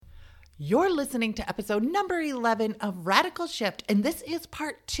You're listening to episode number 11 of Radical Shift, and this is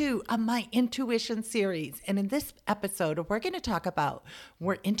part 2 of my intuition series. And in this episode, we're going to talk about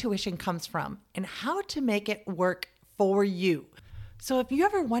where intuition comes from and how to make it work for you. So if you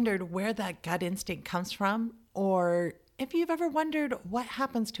ever wondered where that gut instinct comes from, or if you've ever wondered what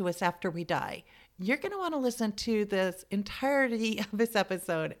happens to us after we die, you're going to want to listen to this entirety of this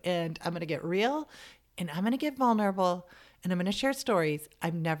episode. And I'm going to get real, and I'm going to get vulnerable, and I'm going to share stories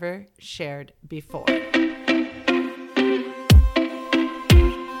I've never shared before.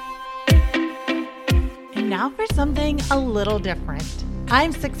 And now for something a little different.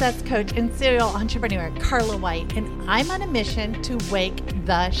 I'm success coach and serial entrepreneur Carla White, and I'm on a mission to wake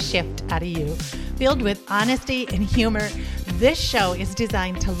the shift out of you. Filled with honesty and humor, this show is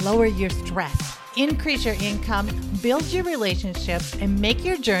designed to lower your stress, increase your income, build your relationships, and make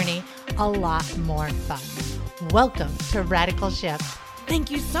your journey a lot more fun. Welcome to Radical Shift.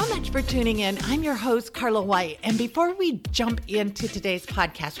 Thank you so much for tuning in. I'm your host, Carla White. And before we jump into today's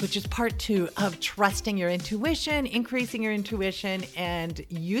podcast, which is part 2 of trusting your intuition, increasing your intuition, and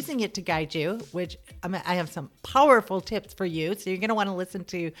using it to guide you, which I have some powerful tips for you. So you're going to want to listen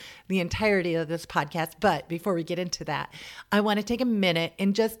to the entirety of this podcast. But before we get into that, I want to take a minute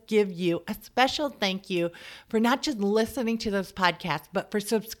and just give you a special thank you for not just listening to this podcast, but for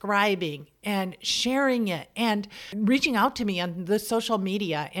subscribing and sharing it and reaching out to me on the social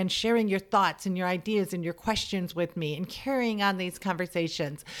media and sharing your thoughts and your ideas and your questions with me and carrying on these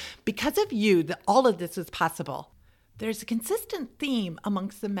conversations. Because of you, all of this is possible. There's a consistent theme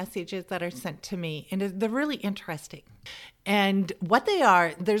amongst the messages that are sent to me, and they're really interesting. And what they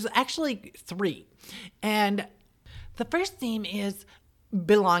are, there's actually 3. And the first theme is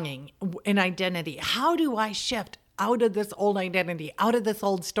belonging and identity. How do I shift out of this old identity, out of this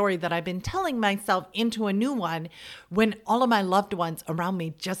old story that I've been telling myself into a new one when all of my loved ones around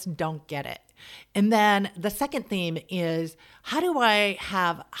me just don't get it? And then the second theme is, how do I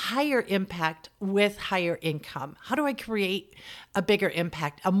have higher impact with higher income? How do I create a bigger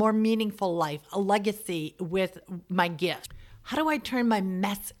impact, a more meaningful life, a legacy with my gift? How do I turn my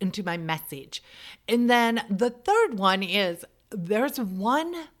mess into my message? And then the third one is, there's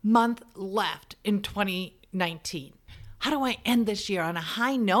 1 month left in 2019. How do I end this year on a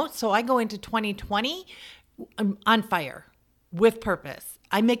high note so I go into 2020 on fire with purpose?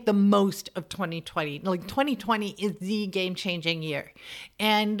 I make the most of 2020. Like 2020 is the game-changing year.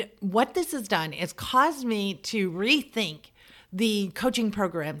 And what this has done is caused me to rethink the coaching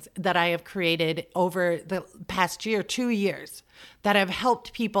programs that I have created over the past year, 2 years, that have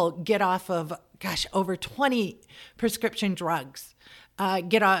helped people get off of, over 20 prescription drugs,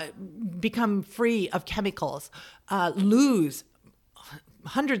 become free of chemicals, lose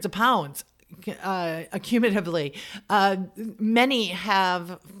hundreds of pounds accumulatively. Many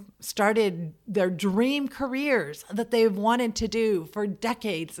have started their dream careers that they've wanted to do for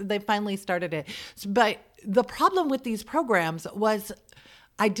decades. They finally started it. But the problem with these programs was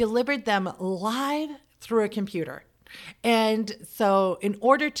I delivered them live through a computer. And so in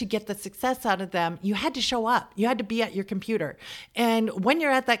order to get the success out of them, you had to show up. You had to be at your computer. And when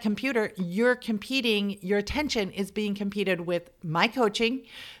you're at that computer, you're competing, your attention is being competed with my coaching,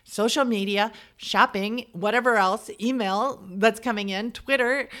 social media, shopping, whatever else, email that's coming in,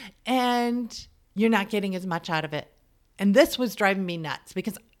 Twitter, and you're not getting as much out of it. And this was driving me nuts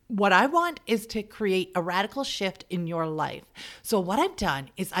because what I want is to create a radical shift in your life. So what I've done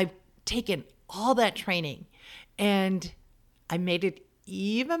is I've taken all that training and I made it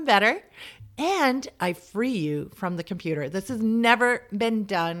even better, and I free you from the computer. This has never been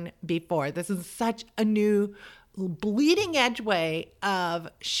done before. This is such a new bleeding edge way of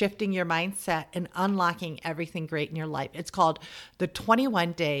shifting your mindset and unlocking everything great in your life. It's called the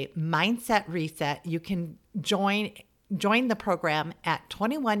 21-Day Mindset Reset. You can join the program at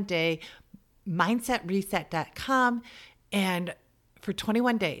 21daymindsetreset.com, and for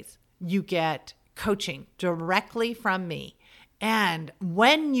 21 days, you get coaching directly from me. And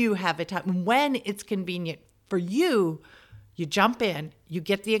when you have a time, when it's convenient for you, you jump in, you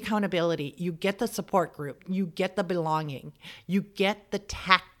get the accountability, you get the support group, you get the belonging, you get the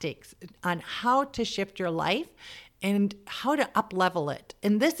tactics on how to shift your life and how to up-level it.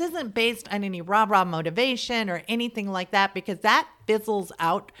 And this isn't based on any rah-rah motivation or anything like that, because that fizzles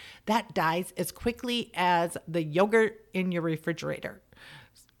out, that dies as quickly as the yogurt in your refrigerator.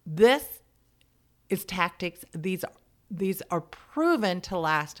 This is tactics. These are proven to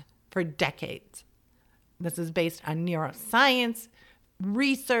last for decades. This is based on neuroscience,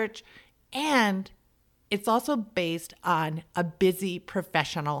 research, and it's also based on a busy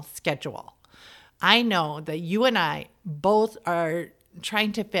professional schedule. I know that you and I both are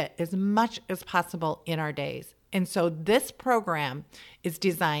trying to fit as much as possible in our days. And so this program is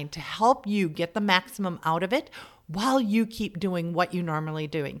designed to help you get the maximum out of it while you keep doing what you normally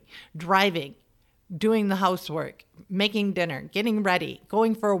doing, driving, doing the housework, making dinner, getting ready,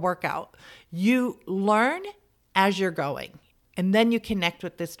 going for a workout. You learn as you're going. And then you connect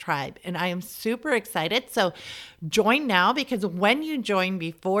with this tribe. And I am super excited. So join now, because when you join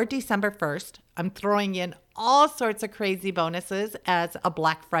before December 1st, I'm throwing in all sorts of crazy bonuses as a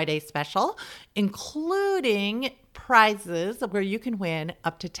Black Friday special, including prizes where you can win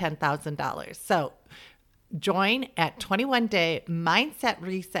up to $10,000. So join at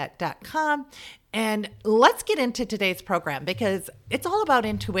 21daymindsetreset.com. And let's get into today's program, because it's all about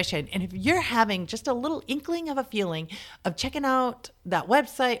intuition. And if you're having just a little inkling of a feeling of checking out that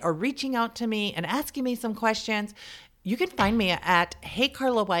website or reaching out to me and asking me some questions, you can find me at Hey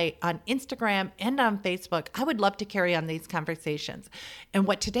Carla White on Instagram and on Facebook. I would love to carry on these conversations. And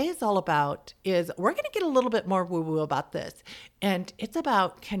what today is all about is we're going to get a little bit more woo-woo about this. And it's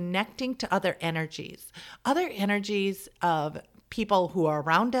about connecting to other energies of people who are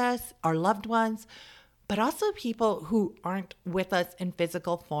around us, our loved ones, but also people who aren't with us in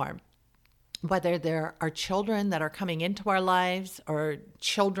physical form. Whether there are children that are coming into our lives, or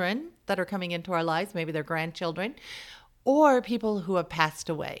children that are coming into our lives, maybe they're grandchildren, or people who have passed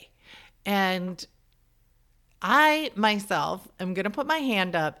away. And I myself am going to put my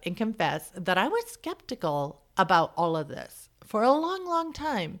hand up and confess that I was skeptical about all of this for a long, long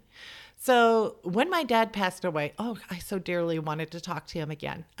time. So when my dad passed away, I so dearly wanted to talk to him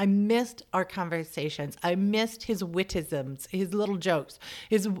again. I missed our conversations. I missed his witticisms, his little jokes,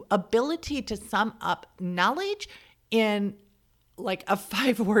 his ability to sum up knowledge in like a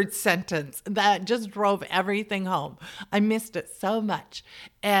 5-word sentence that just drove everything home. I missed it so much.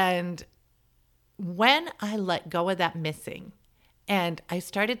 And when I let go of that missing, and I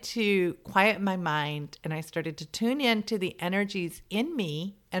started to quiet my mind, and I started to tune in to the energies in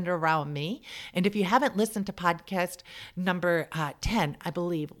me and around me. And if you haven't listened to podcast number 10, I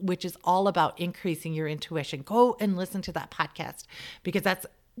believe, which is all about increasing your intuition, go and listen to that podcast, because that's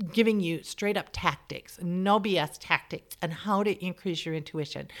giving you straight up tactics, no BS tactics, and how to increase your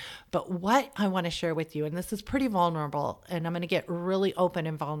intuition. But what I want to share with you, and this is pretty vulnerable, and I'm going to get really open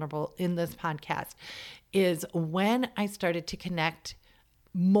and vulnerable in this podcast, is when I started to connect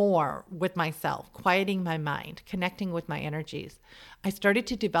more with myself, quieting my mind, connecting with my energies, I started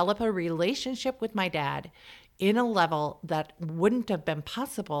to develop a relationship with my dad in a level that wouldn't have been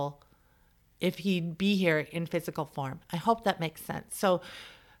possible if he'd be here in physical form. I hope that makes sense. So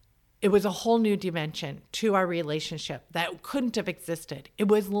it was a whole new dimension to our relationship that couldn't have existed. It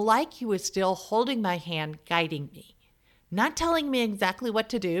was like he was still holding my hand, guiding me, not telling me exactly what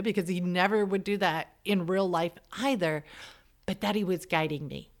to do, because he never would do that in real life either, but that he was guiding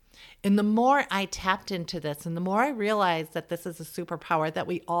me. And the more I tapped into this, and the more I realized that this is a superpower that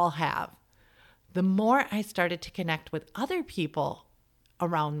we all have, the more I started to connect with other people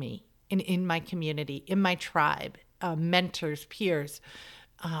around me, in my community, in my tribe, mentors, peers,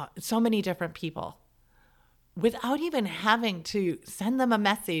 so many different people, without even having to send them a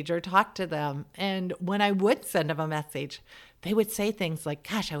message or talk to them. And when I would send them a message, they would say things like,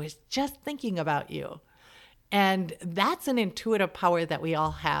 gosh, I was just thinking about you. And that's an intuitive power that we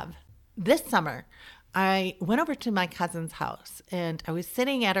all have. This summer, I went over to my cousin's house, and I was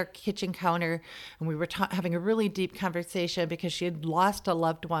sitting at her kitchen counter, and we were having a really deep conversation because she had lost a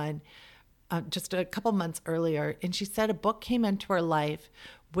loved one just a couple months earlier. And she said a book came into her life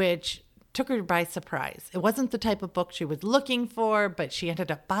which took her by surprise. It wasn't the type of book she was looking for, but she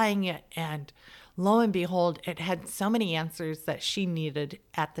ended up buying it. And lo and behold, it had so many answers that she needed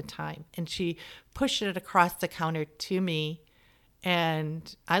at the time. And she pushed it across the counter to me.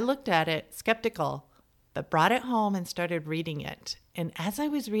 And I looked at it skeptical, but brought it home and started reading it. And as I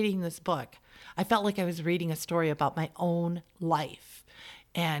was reading this book, I felt like I was reading a story about my own life.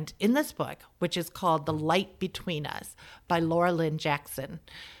 And in this book, which is called The Light Between Us by Laura Lynn Jackson,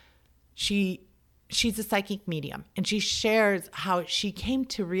 she's a psychic medium, and she shares how she came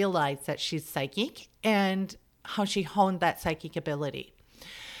to realize that she's psychic and how she honed that psychic ability.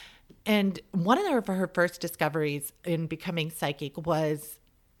 And one of her first discoveries in becoming psychic was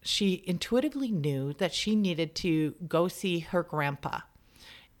she intuitively knew that she needed to go see her grandpa.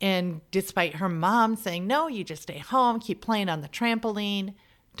 And despite her mom saying, no, you just stay home, keep playing on the trampoline,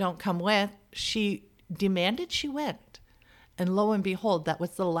 don't come with, she demanded she went. And lo and behold, that was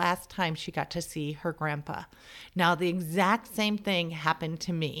the last time she got to see her grandpa. Now, the exact same thing happened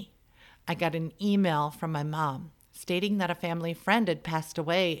to me. I got an email from my mom stating that a family friend had passed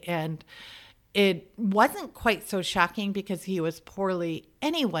away, and It wasn't quite so shocking because he was poorly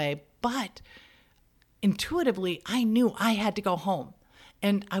anyway, but intuitively, I knew I had to go home.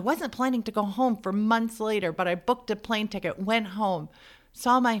 And I wasn't planning to go home for months later, but I booked a plane ticket, went home,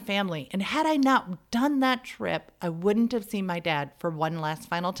 saw my family. And had I not done that trip, I wouldn't have seen my dad for one last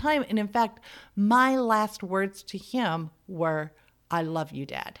final time. And in fact, my last words to him were, "I love you,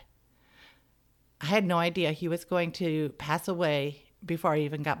 Dad." I had no idea he was going to pass away before I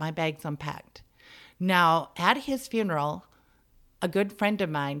even got my bags unpacked. Now, at his funeral, a good friend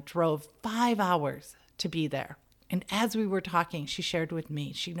of mine drove 5 hours to be there. And as we were talking, she shared with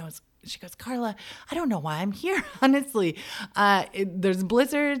me, she goes, "Carla, I don't know why I'm here, honestly. There's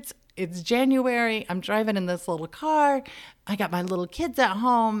blizzards. It's January. I'm driving in this little car. I got my little kids at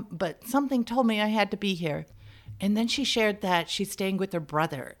home, but something told me I had to be here." And then she shared that she's staying with her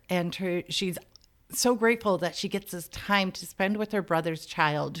brother, and she's so grateful that she gets this time to spend with her brother's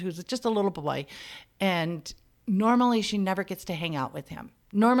child, who's just a little boy. And normally she never gets to hang out with him.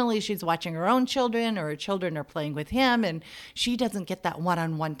 Normally she's watching her own children, or her children are playing with him, and she doesn't get that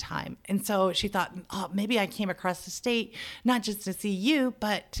one-on-one time. And so she thought, oh, maybe I came across the state, not just to see you,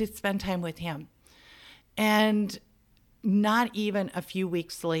 but to spend time with him. And not even a few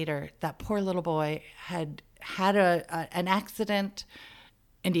weeks later, that poor little boy had an accident,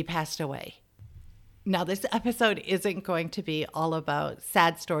 and he passed away. Now, this episode isn't going to be all about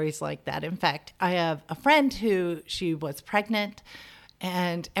sad stories like that. In fact, I have a friend who she was pregnant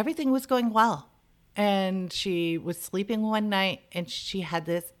and everything was going well. And she was sleeping one night and she had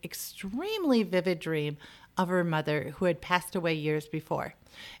this extremely vivid dream of her mother who had passed away years before.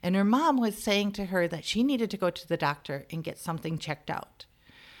 And her mom was saying to her that she needed to go to the doctor and get something checked out.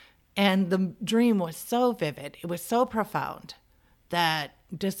 And the dream was so vivid, it was so profound, that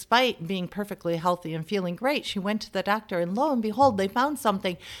despite being perfectly healthy and feeling great, she went to the doctor, and lo and behold, they found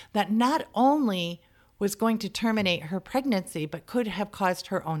something that not only was going to terminate her pregnancy, but could have caused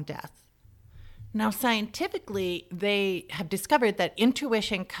her own death. Now, scientifically, they have discovered that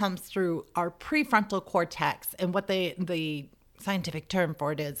intuition comes through our prefrontal cortex, and what the scientific term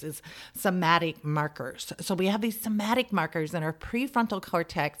for it is somatic markers. So we have these somatic markers in our prefrontal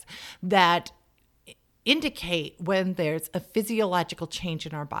cortex that indicate when there's a physiological change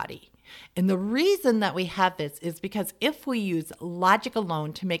in our body. And the reason that we have this is because if we use logic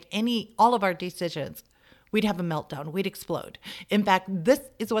alone to make all of our decisions, we'd have a meltdown, we'd explode. In fact, this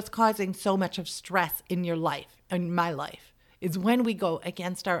is what's causing so much of stress in your life, in my life, is when we go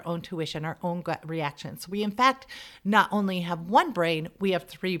against our own tuition, our own gut reactions. We, in fact, not only have one brain, we have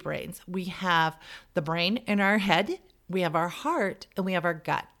 3 brains. We have the brain in our head, we have our heart, and we have our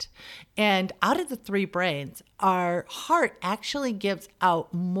gut. And out of the 3 brains, our heart actually gives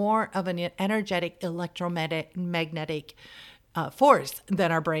out more of an energetic electromagnetic force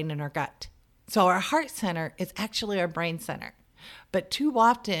than our brain and our gut. So our heart center is actually our brain center. But too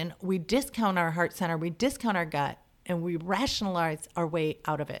often, we discount our heart center, we discount our gut, and we rationalize our way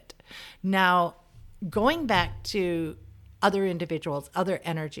out of it. Now, going back to other individuals, other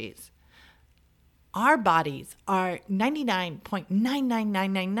energies, our bodies are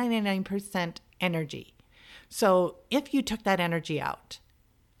 99.9999999% energy. So if you took that energy out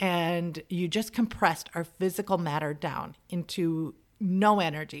and you just compressed our physical matter down into no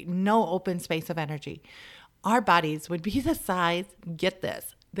energy, no open space of energy, our bodies would be the size, get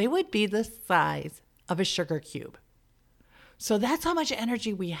this, they would be the size of a sugar cube. So that's how much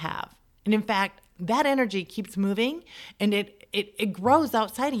energy we have. And in fact, that energy keeps moving and it grows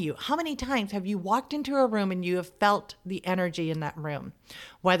outside of you. How many times have you walked into a room and you have felt the energy in that room?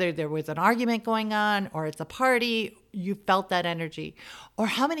 Whether there was an argument going on or it's a party, you felt that energy. Or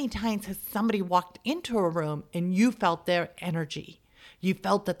how many times has somebody walked into a room and you felt their energy? You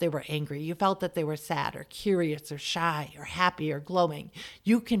felt that they were angry. You felt that they were sad or curious or shy or happy or glowing.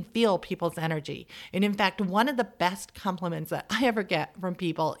 You can feel people's energy. And in fact, one of the best compliments that I ever get from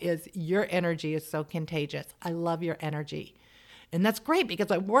people is, "Your energy is so contagious. I love your energy." And that's great because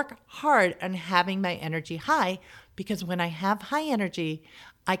I work hard on having my energy high, because when I have high energy,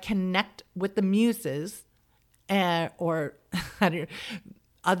 I connect with the muses or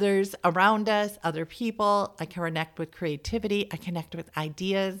others around us, other people. I can connect with creativity. I connect with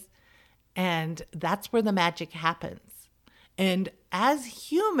ideas. And that's where the magic happens. And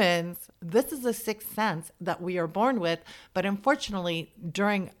as humans, this is a sixth sense that we are born with. But unfortunately,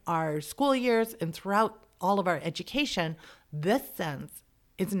 during our school years and throughout all of our education, this sense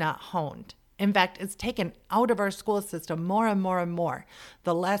is not honed. In fact, it's taken out of our school system more and more and more.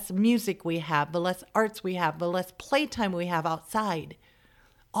 The less music we have, the less arts we have, the less playtime we have outside.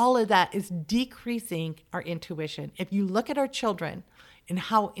 All of that is decreasing our intuition. If you look at our children and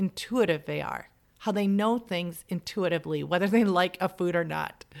how intuitive they are, how they know things intuitively, whether they like a food or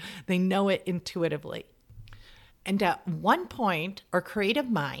not. They know it intuitively. And at one point, our creative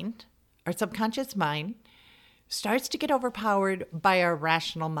mind, our subconscious mind, starts to get overpowered by our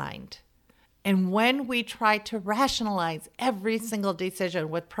rational mind. And when we try to rationalize every single decision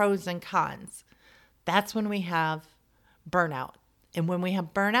with pros and cons, that's when we have burnout. And when we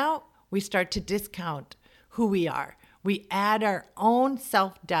have burnout, we start to discount who we are. We add our own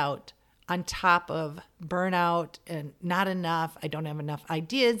self-doubt on top of burnout and not enough. I don't have enough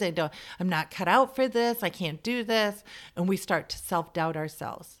ideas. I'm not cut out for this. I can't do this. And we start to self-doubt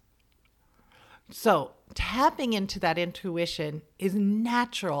ourselves. So tapping into that intuition is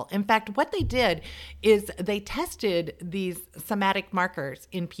natural. In fact, what they did is they tested these somatic markers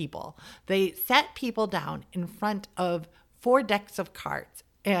in people. They sat people down in front of 4 decks of cards.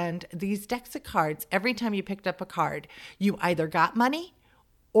 And these decks of cards, every time you picked up a card, you either got money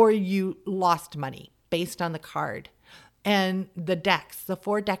or you lost money based on the card. And the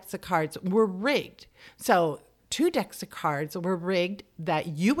 4 decks of cards were rigged. So 2 decks of cards were rigged that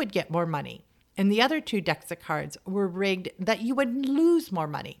you would get more money. And the other 2 decks of cards were rigged that you would lose more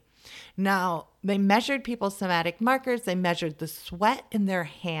money. Now, they measured people's somatic markers. They measured the sweat in their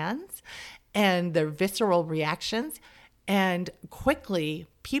hands and their visceral reactions. And quickly,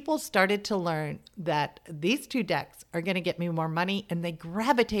 people started to learn that these 2 decks are going to get me more money, and they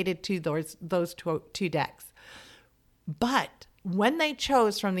gravitated to those two decks. But when they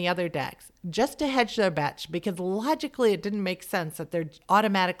chose from the other decks, just to hedge their bets, because logically it didn't make sense that they're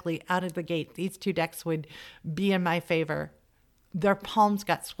automatically out of the gate, these 2 decks would be in my favor, their palms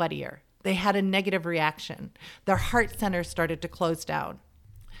got sweatier. They had a negative reaction. Their heart center started to close down.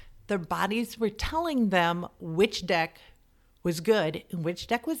 Their bodies were telling them which deck was good and which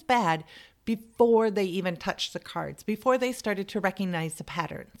deck was bad before they even touched the cards, before they started to recognize the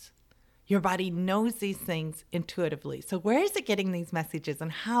patterns. Your body knows these things intuitively. So where is it getting these messages,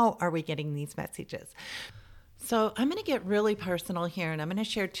 and how are we getting these messages? So I'm going to get really personal here, and I'm going to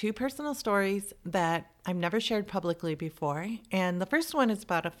share 2 personal stories that I've never shared publicly before. And the first one is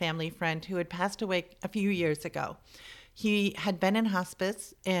about a family friend who had passed away a few years ago. He had been in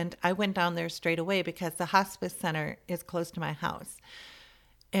hospice, and I went down there straight away because the hospice center is close to my house.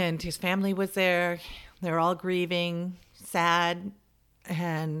 And his family was there. They're all grieving, sad,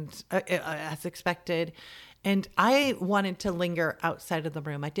 and as expected. And I wanted to linger outside of the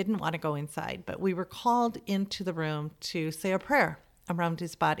room. I didn't want to go inside, but we were called into the room to say a prayer around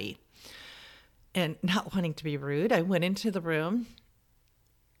his body. And not wanting to be rude, I went into the room,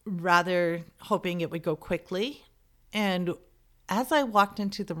 rather hoping it would go quickly. And as I walked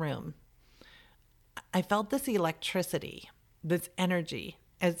into the room, I felt this electricity, this energy,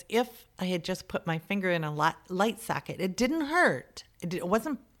 as if I had just put my finger in a light socket. It didn't hurt. It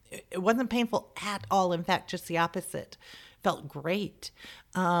wasn't painful at all. In fact, just the opposite. Felt great.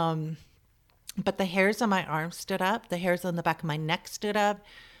 But the hairs on my arms stood up. The hairs on the back of my neck stood up.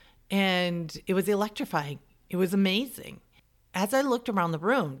 And it was electrifying. It was amazing. As I looked around the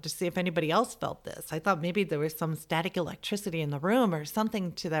room to see if anybody else felt this, I thought maybe there was some static electricity in the room or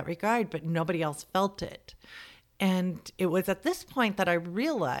something to that regard, but nobody else felt it. And it was at this point that I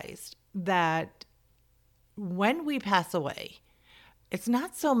realized that when we pass away, it's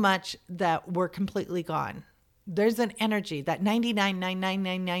not so much that we're completely gone. There's an energy, that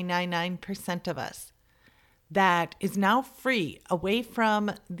 99.99999% of us, that is now free, away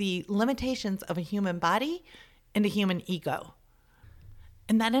from the limitations of a human body and a human ego.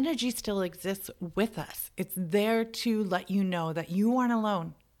 And that energy still exists with us. It's there to let you know that you aren't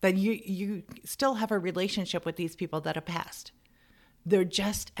alone, that you still have a relationship with these people that have passed. They're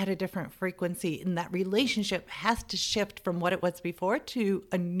just at a different frequency, and that relationship has to shift from what it was before to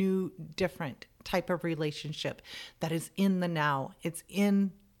a new, different type of relationship that is in the now. It's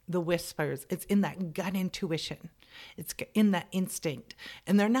in the whispers. It's in that gut intuition. It's in that instinct.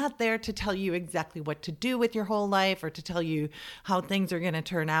 And they're not there to tell you exactly what to do with your whole life or to tell you how things are going to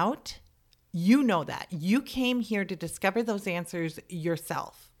turn out. You know that. You came here to discover those answers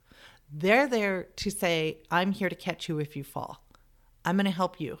yourself. They're there to say, I'm here to catch you if you fall. I'm going to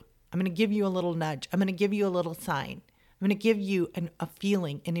help you. I'm going to give you a little nudge. I'm going to give you a little sign. I'm going to give you a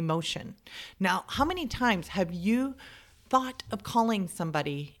feeling, an emotion. Now, how many times have you thought of calling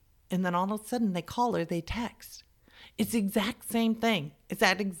somebody and then all of a sudden they call or they text? It's the exact same thing. It's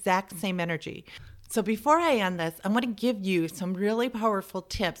that exact same energy. So before I end this, I want to give you some really powerful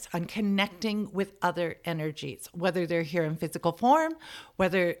tips on connecting with other energies, whether they're here in physical form,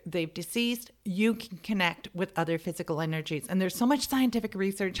 whether they've deceased, you can connect with other physical energies. And there's so much scientific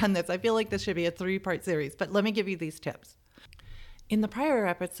research on this. I feel like this should be a 3-part series, but let me give you these tips. In the prior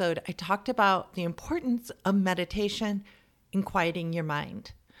episode, I talked about the importance of meditation in quieting your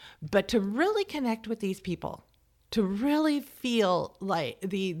mind. But to really connect with these people, to really feel like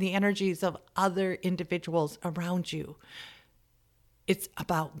the energies of other individuals around you, it's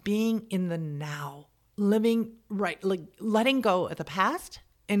about being in the now, living right, like letting go of the past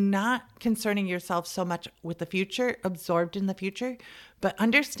and not concerning yourself so much with the future, absorbed in the future, but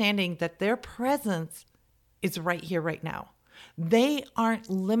understanding that their presence is right here, right now. They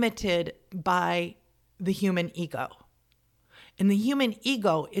aren't limited by the human ego. And the human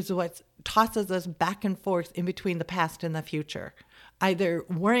ego is what tosses us back and forth in between the past and the future, either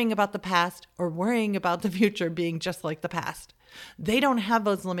worrying about the past or worrying about the future being just like the past. They don't have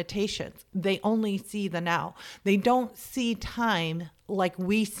those limitations. They only see the now. They don't see time like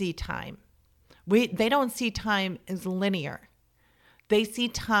we see time. They don't see time as linear. They see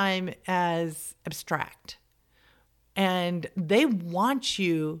time as abstract. And they want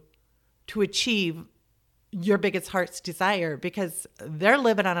you to achieve your biggest heart's desire because they're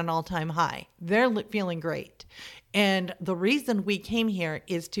living on an all-time high. They're feeling great. And the reason we came here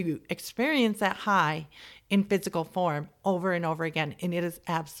is to experience that high in physical form over and over again. And it is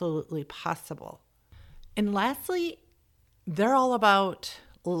absolutely possible. And lastly, they're all about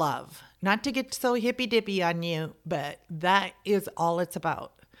love. Not to get so hippy-dippy on you, but that is all it's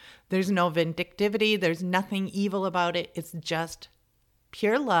about. There's no vindictivity. There's nothing evil about it. It's just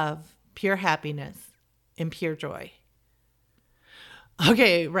pure love, pure happiness, and pure joy.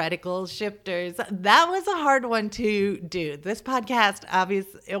 Okay, radical shifters. That was a hard one to do. This podcast,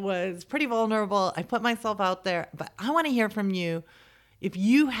 obviously, it was pretty vulnerable. I put myself out there, but I want to hear from you. If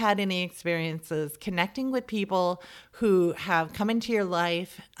you had any experiences connecting with people who have come into your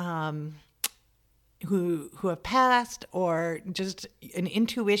life, who have passed, or just an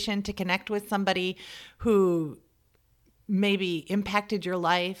intuition to connect with somebody who maybe impacted your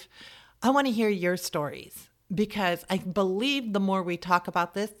life, I want to hear your stories because I believe the more we talk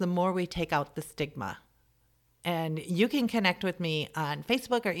about this, the more we take out the stigma. And you can connect with me on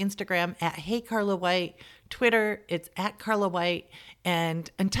Facebook or Instagram at Hey Carla White. Twitter, it's at Carla White.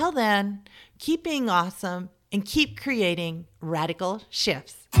 And until then, keep being awesome and keep creating radical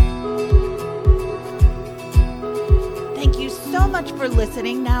shifts. Thank you so much for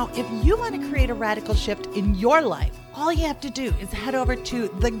listening. Now, if you want to create a radical shift in your life, all you have to do is head over to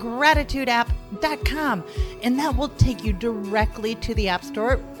thegratitudeapp.com, and that will take you directly to the App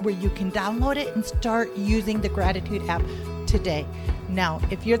Store where you can download it and start using the Gratitude app today. Now,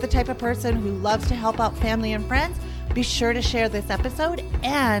 if you're the type of person who loves to help out family and friends, be sure to share this episode.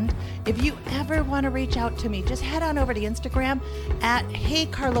 And if you ever want to reach out to me, just head on over to Instagram at Hey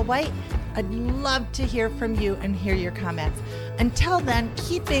Carla White. I'd love to hear from you and hear your comments. Until then,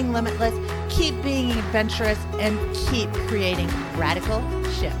 keep being limitless, keep being adventurous, and keep creating radical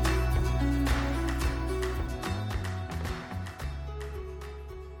shifts.